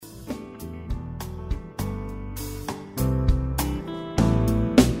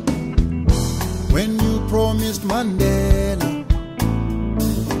promised Mandela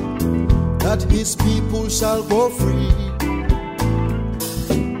that his people shall go free.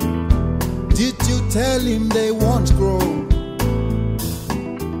 Did you tell him they won't grow?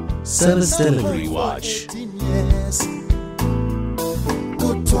 Service Delivery Watch.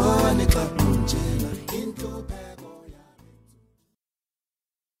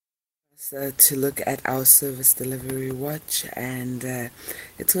 To look at our service delivery watch, and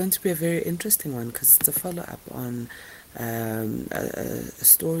it's going to be a very interesting one because it's a follow-up on a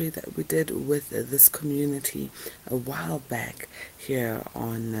story that we did with this community a while back here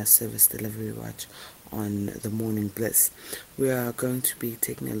on Service Delivery Watch on the Morning Bliss. We are going to be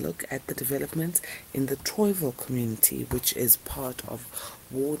taking a look at the developments in the Troyeville community, which is part of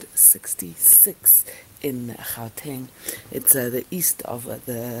Ward 66 in Gauteng. It's the east of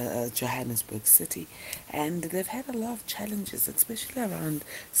the Johannesburg city, and they've had a lot of challenges, especially around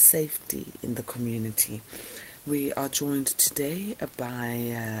safety in the community. We are joined today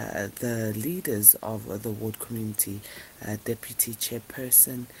by the leaders of the ward community, Deputy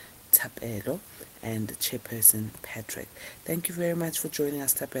Chairperson Thapelo and Chairperson Patrick. Thank you very much for joining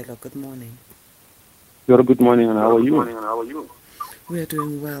us, Thapelo. Good morning. Good morning, and how are you? We are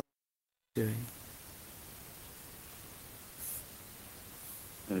doing well.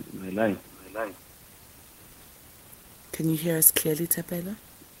 My line. Can you hear us clearly, Thapelo?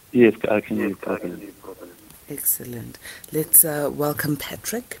 Yes, I can hear you properly. Excellent. Let's welcome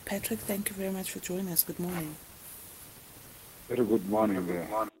Patrick. Patrick, thank you very much for joining us. Good morning. Very good morning.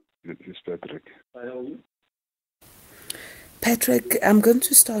 This is Patrick. Patrick, I'm going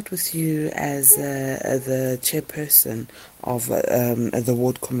to start with you as the chairperson of the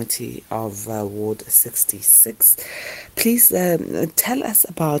ward committee of Ward 66. Please tell us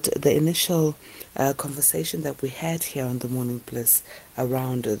about the initial conversation that we had here on the Morning Bliss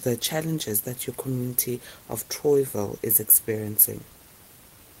around the challenges that your community of Troyeville is experiencing.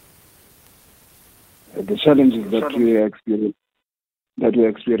 The challenges that we are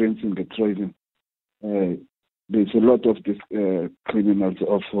experiencing at Troyeville. There's a lot of these criminals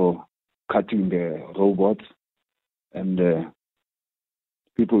also cutting the robots and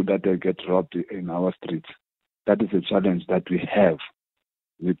people that get robbed in our streets. That is a challenge that we have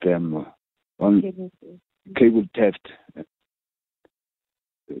with them on cable theft.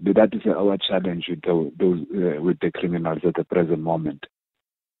 That is our challenge with with the criminals at the present moment.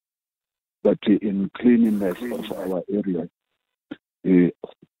 But in cleanliness of our area, it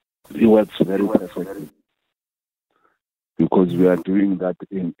works very perfectly, because we are doing that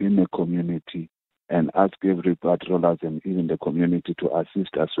in the community and ask every patrollers and even the community to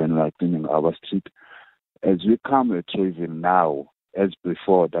assist us when we are cleaning our street. As we come at Troyeville now, as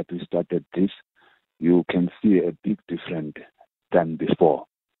before that we started this, you can see a big difference than before.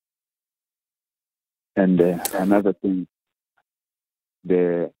 And another thing,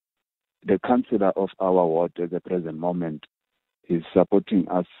 the councillor of our ward at the present moment is supporting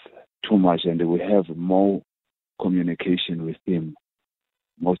us too much, and we have more communication with him.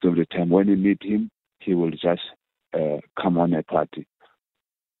 Most of the time when you meet him, he will just come on a party.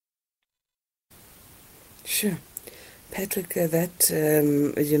 Sure. Patrick, it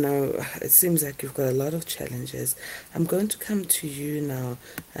seems like you've got a lot of challenges. I'm going to come to you now,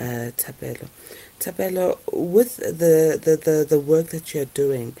 Thapelo. Thapelo, with the work that you're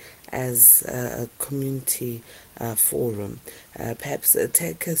doing as a community forum, perhaps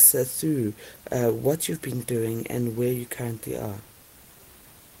take us through what you've been doing and where you currently are.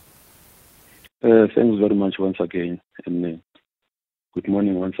 Thanks very much once again, and good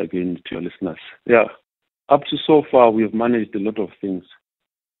morning once again to your listeners. Yeah, up to so far we have managed a lot of things,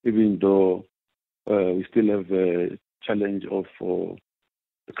 even though we still have a challenge of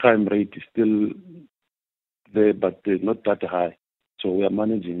the crime rate is still there, but not that high. So we are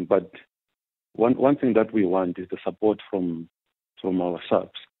managing. But one thing that we want is the support from our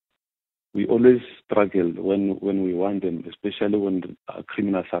subs. We always struggle when we want them, especially when there are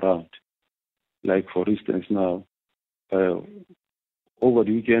criminals around. Like, for instance, now, over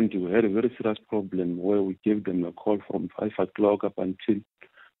the weekend, we had a very serious problem where we gave them a call from 5 o'clock up until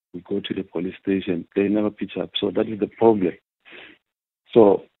we go to the police station. They never pitch up. So that is the problem.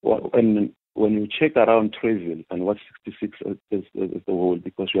 So when you check around Troyeville and what 66 is the whole,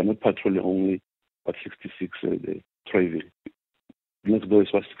 because we are not patrolling only what 66 Troyeville. Next door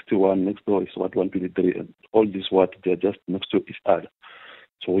is what 61, next door is what 123, and all this what they are just next to each other.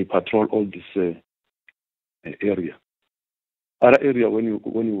 So we patrol all this area. Other area when you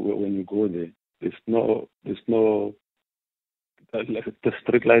go there, there's no like the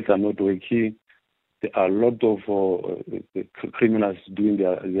street lights are not working. There are a lot of criminals doing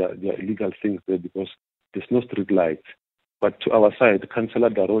their illegal things there, because there's no street lights. But to our side, Councillor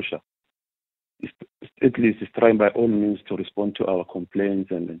Darosha at least is trying by all means to respond to our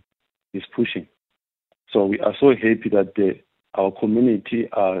complaints and is pushing. So we are so happy that our community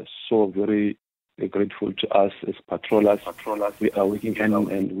are so very grateful to us as patrollers. We are working hand in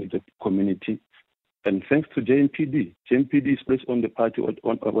hand with the community. And thanks to JMPD. JMPD is placed on the party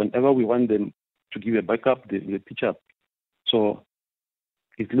whenever we want them to give a backup, they pitch up. So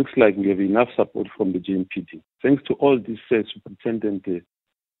it looks like we have enough support from the JMPD. Thanks to all this, Superintendent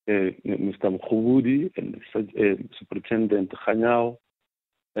Mr. Mkhubudi and Superintendent Khanyao,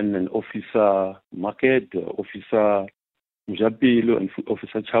 and then Officer Market, Officer Mujapilo, and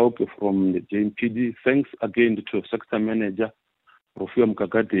Officer Chauke from the JMPD. Thanks again to Sector Manager Rofio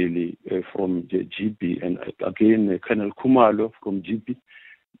Mkagadeli from the GP, and again Colonel Kumalo from GP.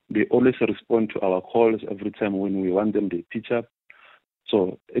 They always respond to our calls every time when we want them, they pitch up.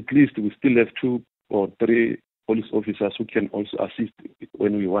 So at least we still have 2 or 3 police officers who can also assist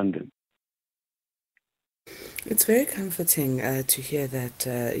when we want them. It's very comforting to hear that,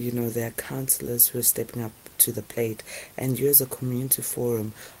 there are councillors who are stepping up to the plate, and you as a community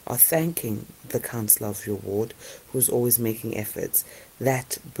forum are thanking the councillor of your ward who's always making efforts.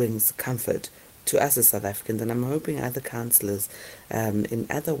 That brings comfort to us as South Africans, and I'm hoping other councillors in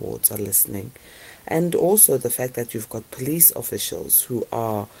other wards are listening. And also the fact that you've got police officials who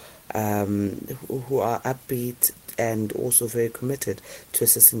are upbeat and also very committed to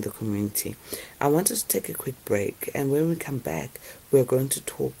assisting the community. I wanted to take a quick break, and when we come back, we're going to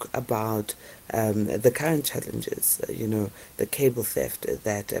talk about the current challenges, the cable theft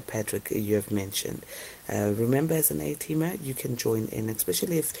that Patrick, you have mentioned. Remember, as an A-teamer, you can join in,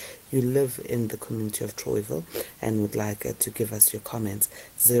 especially if you live in the community of Troyeville and would like to give us your comments.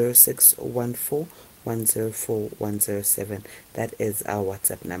 0614 104 107. That is our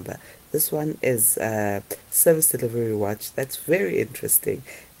WhatsApp number. This one is Service Delivery Watch. That's very interesting.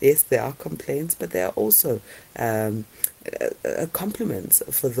 Yes, there are complaints, but there are also compliments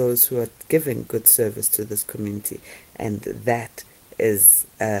for those who are giving good service to this community, and that is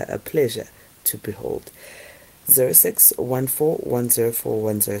a pleasure to behold. 0614 104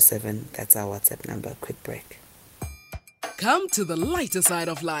 107. That's our WhatsApp number. Quick break. Come to the lighter side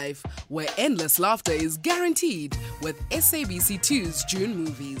of life, where endless laughter is guaranteed with SABC2's June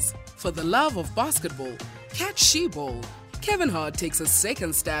movies. For the love of basketball, catch She-Ball. Kevin Hart takes a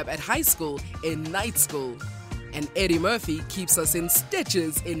second stab at high school in Night School. And Eddie Murphy keeps us in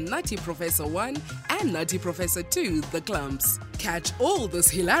stitches in Nutty Professor 1 and Nutty Professor 2, The Clumps. Catch all this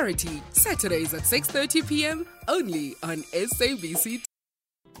hilarity Saturdays at 6:30 p.m. only on SABC2.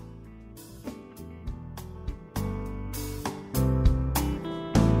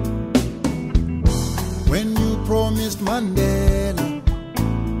 When you promised Mandela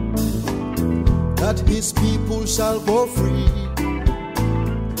that his people shall go free,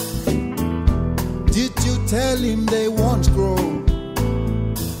 did you tell him they won't grow?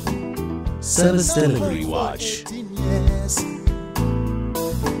 Service Delivery Watch.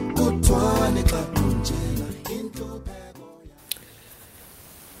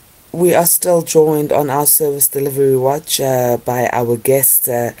 We are still joined on our Service Delivery Watch by our guest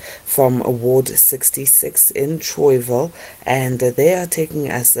from Ward 66 in Troyeville, and they are taking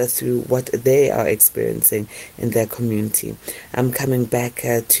us through what they are experiencing in their community. I'm coming back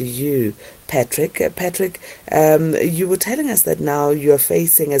to you, Patrick. Patrick, you were telling us that now you're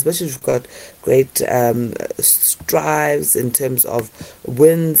facing, as much as you've got great strives in terms of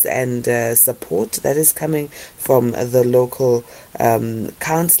wins and support that is coming from the local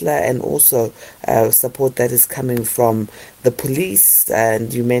councillor, and also support that is coming from the police,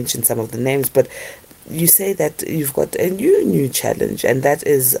 and you mentioned some of the names, but you say that you've got a new challenge, and that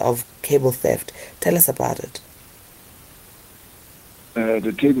is of cable theft. Tell us about it.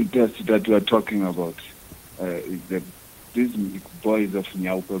 The cable theft that we are talking about is these boys of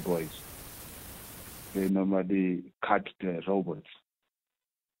Nyaupe boys. They normally cut the robots.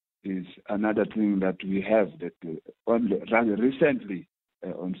 Is another thing that we have that only rather recently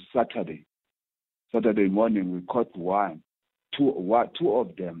on Saturday morning we caught two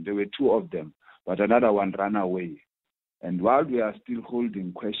of them. There were 2 of them, but another one ran away. And while we are still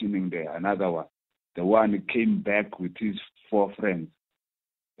questioning another one, the one came back with his 4 friends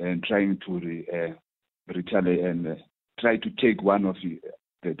and trying to retaliate and try to take one of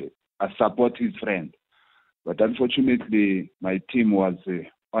support his friend. But unfortunately, my team was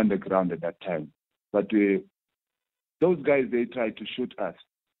on the ground at that time. But those guys, they tried to shoot us.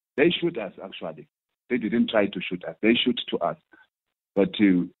 They shoot us, actually. They didn't try to shoot us. They shoot to us. But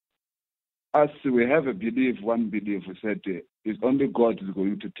us, we have one belief. We said, it's only God is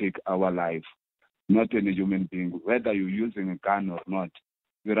going to take our life. not any human being, whether you're using a gun or not.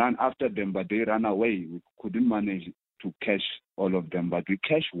 We ran after them, but they ran away. We couldn't manage to catch all of them, but we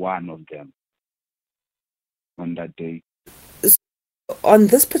catch one of them on that day. On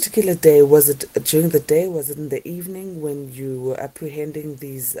this particular day, was it during the day? Was it in the evening when you were apprehending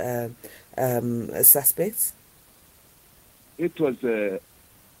these suspects? It was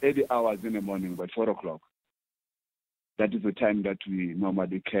 80 hours in the morning, by 4 o'clock. That is the time that we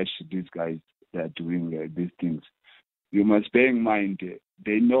normally catch these guys that are doing these things. You must bear in mind,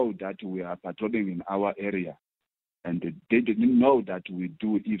 they know that we are patrolling in our area, and they didn't know that we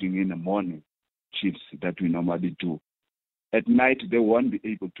do even in the morning shifts that we normally do. At night, they won't be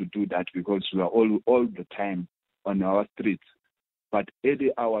able to do that because we are all the time on our streets. But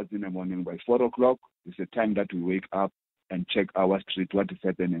 80 hours in the morning, by 4 o'clock, is the time that we wake up and check our street, what is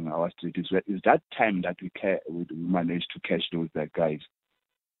happening in our street. Is that time that we manage to catch those guys.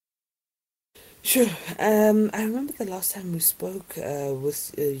 Sure. I remember the last time we spoke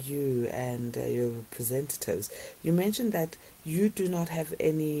with you and your representatives, you mentioned that you do not have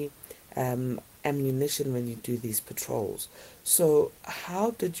any ammunition when you do these patrols. So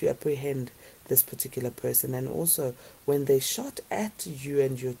how did you apprehend this particular person? And also, when they shot at you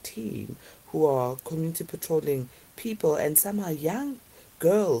and your team, who are community patrolling people, and some are young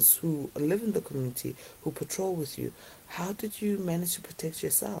girls who live in the community who patrol with you, how did you manage to protect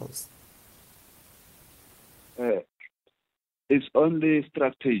yourselves? It's only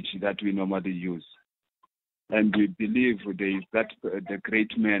strategy that we normally use. And we believe there is the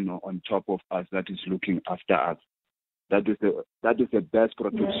great man on top of us that is looking after us. That is the best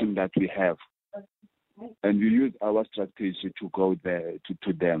protection that we have. And we use our strategy to go there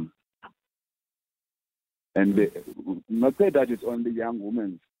to them. And not say that it's only young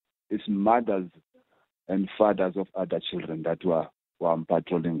women, it's mothers and fathers of other children that we are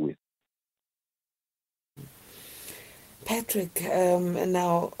patrolling with. Patrick,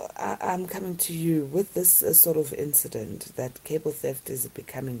 now I'm coming to you with this sort of incident that cable theft is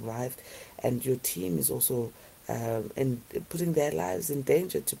becoming rife, and your team is also in putting their lives in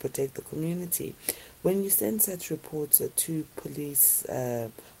danger to protect the community. When you send such reports to police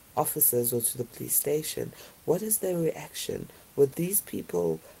officers or to the police station, what is their reaction? Were these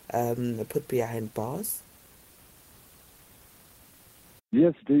people put behind bars?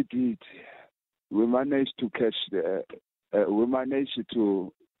 Yes, they did. We managed to catch we managed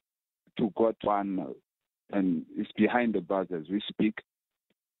to got one, and it's behind the bars as we speak.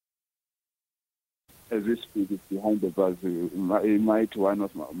 As we speak, it's behind the bars. He might one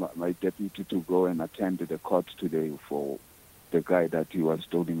of my deputy to go and attend the court today for the guy that he was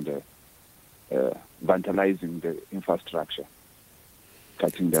stealing vandalizing the infrastructure,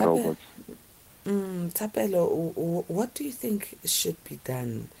 cutting the robots. Thapelo, what do you think should be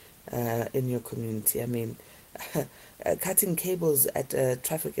done in your community? I mean, cutting cables at a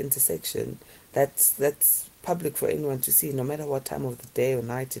traffic intersection, that's public for anyone to see, no matter what time of the day or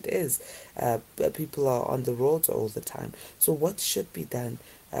night it is. People are on the roads all the time. So what should be done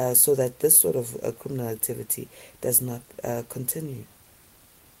so that this sort of criminal activity does not continue?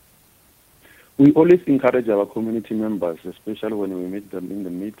 We always encourage our community members, especially when we meet them in the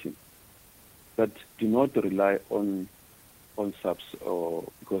meeting, that do not rely on subs or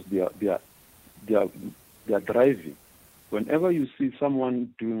because they are driving. Whenever you see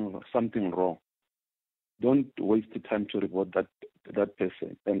someone doing something wrong, don't waste the time to report that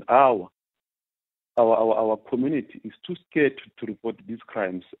person. And our community is too scared to report these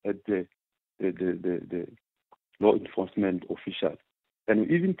crimes at the law enforcement officials. And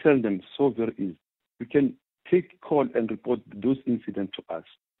we even tell them so very easy. You can take call and report those incidents to us,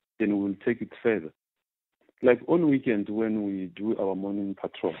 then we will take it further. Like on weekends when we do our morning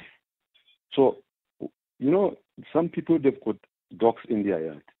patrol. So, some people, they've got dogs in their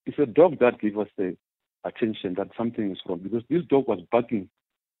yard. It's a dog that gives us the attention that something is wrong, because this dog was barking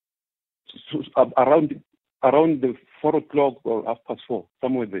around the 4 o'clock or 4:30,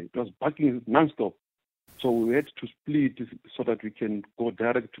 somewhere there. It was barking non-stop. So we had to split so that we can go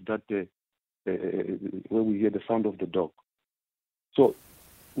direct to that where we hear the sound of the dog. So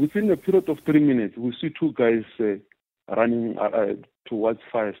within a period of 3 minutes, we see two guys running towards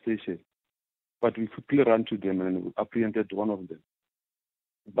fire station. But we quickly ran to them and we apprehended one of them.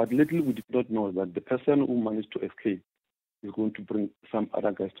 But little we did not know that the person who managed to escape is going to bring some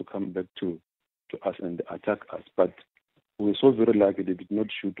other guys to come back to us and attack us. But we were so very lucky they did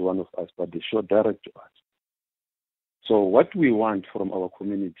not shoot one of us, but they shot direct to us. So what we want from our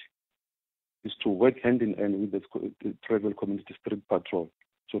community is to work hand in hand with the Troyeville Community Street Patrol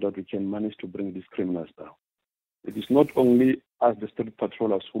so that we can manage to bring these criminals down. It is not only us, the street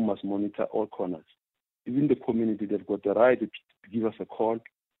patrollers, who must monitor all corners. even the community, they've got the right to give us a call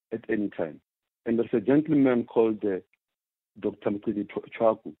at any time. And there's a gentleman called Dr. Mkidi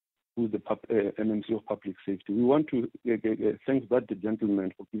Chaku, who's the MMC of Public Safety. We want to thank the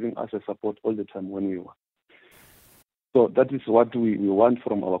gentleman for giving us a support all the time when we want. So that is what we want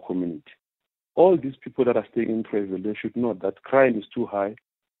from our community. All these people that are staying in Troyeville, they should know that crime is too high,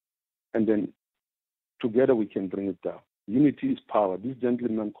 and then together we can bring it down. Unity is power. This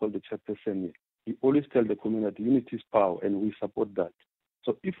gentleman called the chairperson, he always tells the community unity is power, and we support that.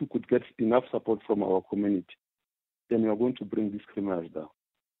 So if we could get enough support from our community, then we are going to bring these criminals down.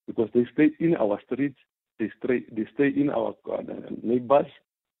 Because they stay in our streets, they stay in our neighbors.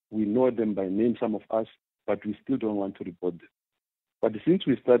 We know them by name, some of us, but we still don't want to report them. But since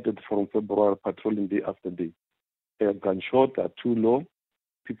we started from February patrolling day after day, gunshots are too low.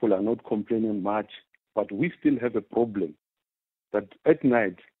 People are not complaining much, but we still have a problem that at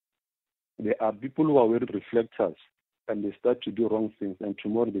night there are people who are wearing reflectors and they start to do wrong things, and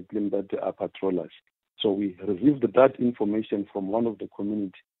tomorrow they claim that they are patrollers. So we received that information from one of the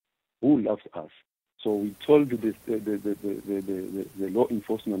community who loves us. So we told the law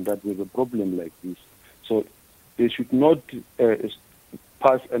enforcement that there's a problem like this. So they should not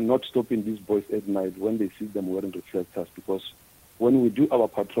pass and not stopping these boys at night when they see them wearing reflectors, because when we do our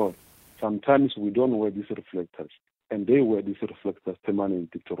patrol, sometimes we don't wear these reflectors, and they wear these reflectors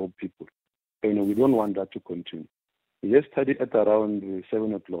permanently to rob people. And we don't want that to continue. Yesterday at around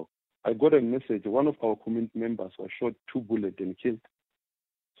 7 o'clock, I got a message. One of our community members was shot 2 bullets and killed.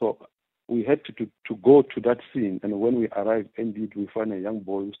 So we had to go to that scene, and when we arrived, indeed, we found a young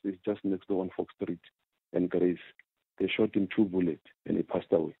boy who stays just next door on Fox Street and Grace. They shot him 2 bullets, and he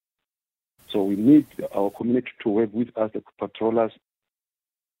passed away. So we need our community to work with us, the patrollers,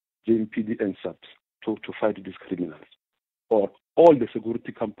 JMPD and SAPS, to fight these criminals, or all the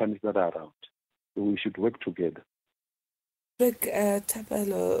security companies that are around. We should work together. Rick,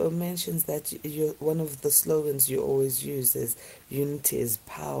 Thapelo mentions that one of the slogans you always use is "Unity is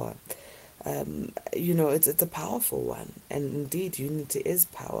power." It's a powerful one, and indeed, unity is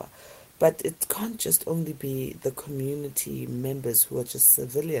power. But it can't just only be the community members who are just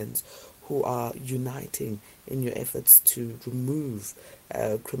civilians who are uniting in your efforts to remove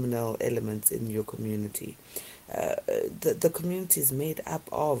criminal elements in your community. The community is made up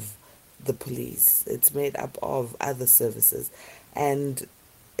of the police. It's made up of other services. And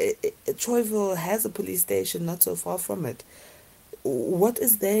Troyeville has a police station not so far from it. What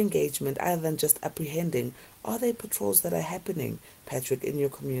is their engagement other than just apprehending? Are there patrols that are happening, Patrick, in your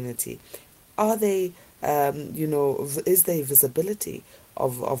community? Are they, is there visibility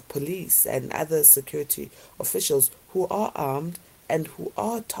of police and other security officials who are armed and who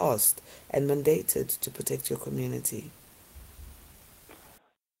are tasked and mandated to protect your community?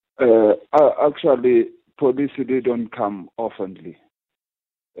 Actually, police, they don't come oftenly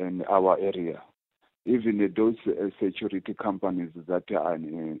in our area. Even those security companies that are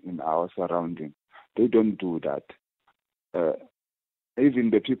in our surrounding, they don't do that. Even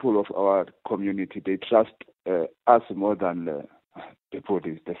the people of our community, they trust us more than the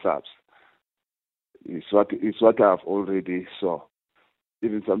police, the SAPS. It's what I've already saw.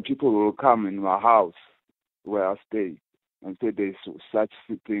 Even some people will come in my house where I stay and say there's such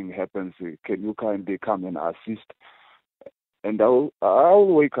thing happens. Can you kindly come and assist? And I'll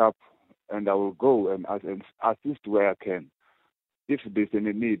wake up and I will go and assist where I can. If there's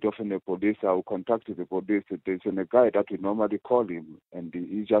any need of any police, I will contact the police. There's a guy that we normally call him, and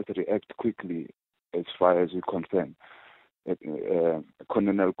he just reacts quickly as far as we concern.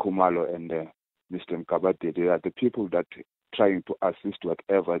 Colonel Kumalo and Mr. Mkabate, they are the people that trying to assist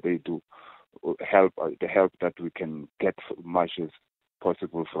whatever they do, the help that we can get as much as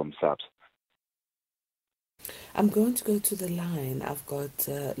possible from SAPS. I'm going to go to the line. I've got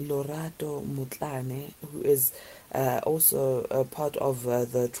Lorato Mutlane, who is also a part of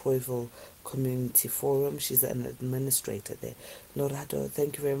the Troyeville Community Forum. She's an administrator there. Lorato,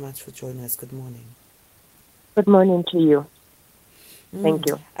 thank you very much for joining us. Good morning. Good morning to you. Thank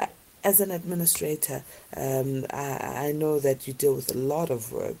you. As an administrator, I know that you deal with a lot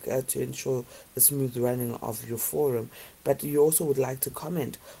of work to ensure the smooth running of your forum, but you also would like to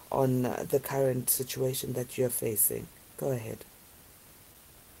comment on the current situation that you're facing. Go ahead.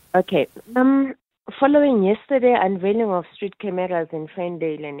 Okay. Following yesterday unveiling of street cameras in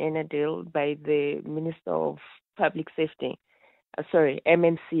Ferndale and Ennerdale by the Minister of Public Safety,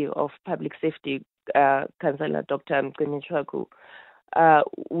 MMC of Public Safety, Councillor Dr. Mkini Chaku,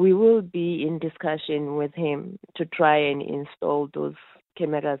 we will be in discussion with him to try and install those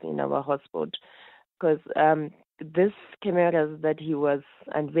cameras in our hotspot, because these cameras that he was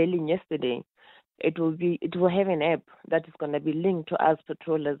unveiling yesterday, it will have an app that is going to be linked to us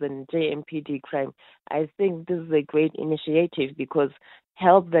patrollers and JMPD crime. I think this is a great initiative because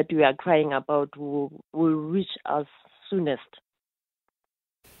help that we are crying about will reach us soonest.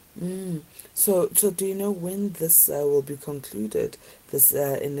 So do you know when this will be concluded, this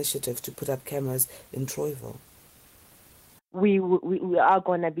initiative to put up cameras in Troyeville? We are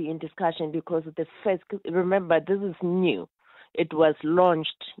going to be in discussion because remember, this is new. It was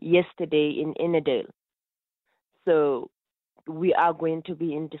launched yesterday in Enedale. So we are going to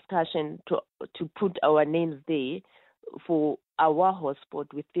be in discussion to put our names there for our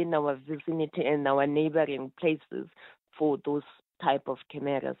hotspot within our vicinity and our neighboring places for those type of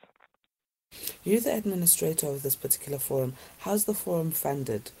cameras. You're the administrator of this particular forum. How's the forum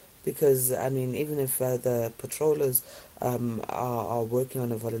funded? Because, I mean, even if the patrollers are working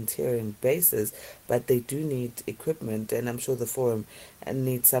on a volunteering basis, but they do need equipment, and I'm sure the forum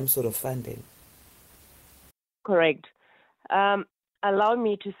needs some sort of funding. Correct. Allow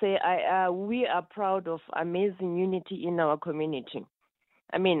me to say we are proud of amazing unity in our community.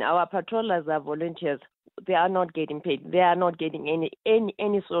 I mean, our patrollers are volunteers. They are not getting paid. They are not getting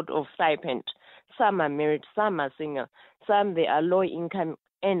any sort of stipend. Some are married, some are single, some they are low income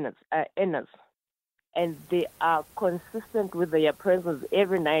earners, and they are consistent with their presence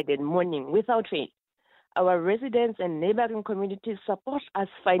every night and morning without fail. Our residents and neighboring communities support us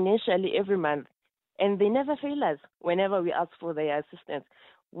financially every month, and they never fail us whenever we ask for their assistance.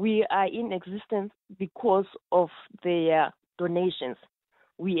 We are in existence because of their donations.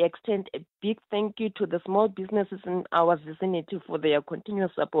 We extend a big thank you to the small businesses in our vicinity for their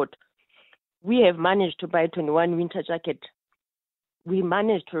continuous support. We have managed to buy 21 winter jackets. We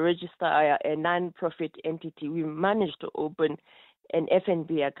managed to register a non-profit entity. We managed to open an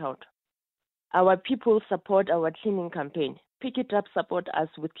F&B account. Our people support our cleaning campaign. Pick It Up support us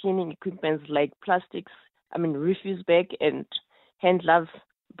with cleaning equipment like refuse bag and hand gloves,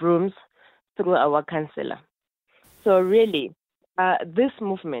 brooms through our counselor. So really, this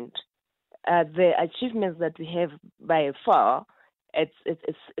movement, the achievements that we have by far, it's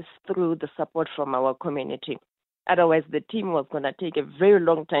through the support from our community. Otherwise, the team was going to take a very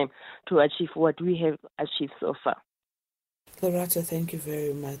long time to achieve what we have achieved so far. Loretta, thank you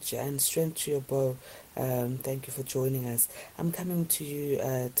very much, and strength to your bow. Thank you for joining us. I'm coming to you,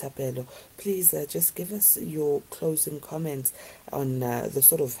 Thapelo. Please just give us your closing comments on the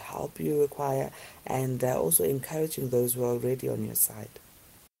sort of help you require and also encouraging those who are already on your side.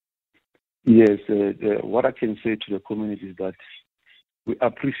 Yes, what I can say to the community is that we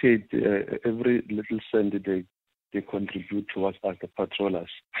appreciate every little cent they contribute towards us, the patrollers.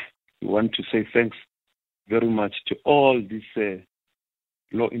 We want to say thanks very much to all these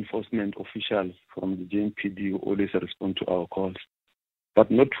law enforcement officials from the JMPD who always respond to our calls.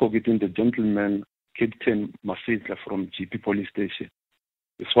 But not forgetting the gentleman, Captain Masitla from GP Police Station.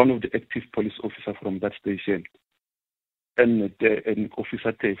 He's one of the active police officers from that station. And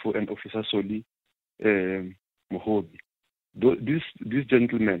Officer Tefo and Officer Soli Mohobi. These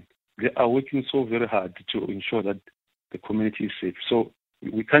gentlemen, they are working so very hard to ensure that the community is safe. So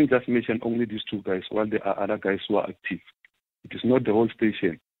we can't just mention only these two guys while there are other guys who are active. It is not the whole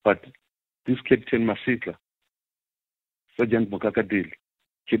station, but this Captain Masitla, Sergeant Mokakadil,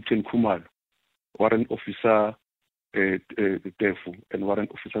 Captain Kumalo, Warrant Officer Tefu, and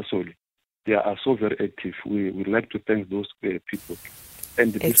Warrant Officer Soli, they are so very active. We would like to thank those people.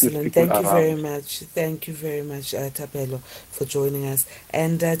 And the excellent. Thank you very much. Thank you very much, Thapelo, for joining us.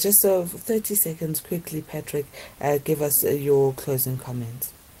 And just 30 seconds quickly, Patrick, give us your closing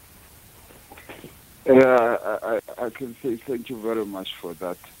comments. I can say thank you very much for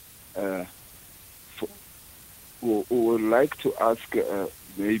that. We would like to ask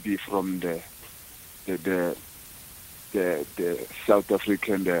maybe from the South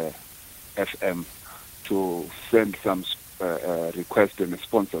African FM to send some request and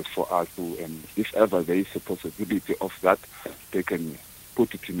sponsors for us to, and if ever there is a possibility of that, they can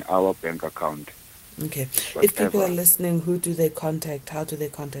put it in our bank account. Okay. If people are listening, who do they contact? How do they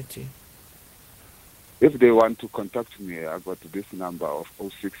contact you? If they want to contact me, I got this number of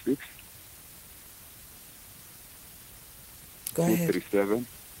 066 Go ahead. 237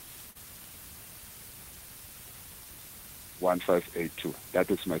 1582.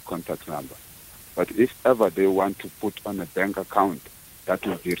 That is my contact number. But if ever they want to put on a bank account, that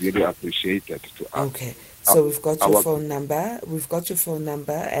would be really appreciated to us. Okay. So we've got your phone number. We've got your phone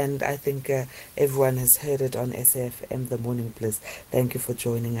number, and I think everyone has heard it on SAFM, The Morning Bliss. Thank you for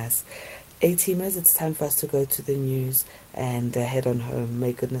joining us. A-teamers, it's time for us to go to the news and head on home.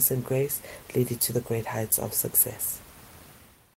 May goodness and grace lead you to the great heights of success.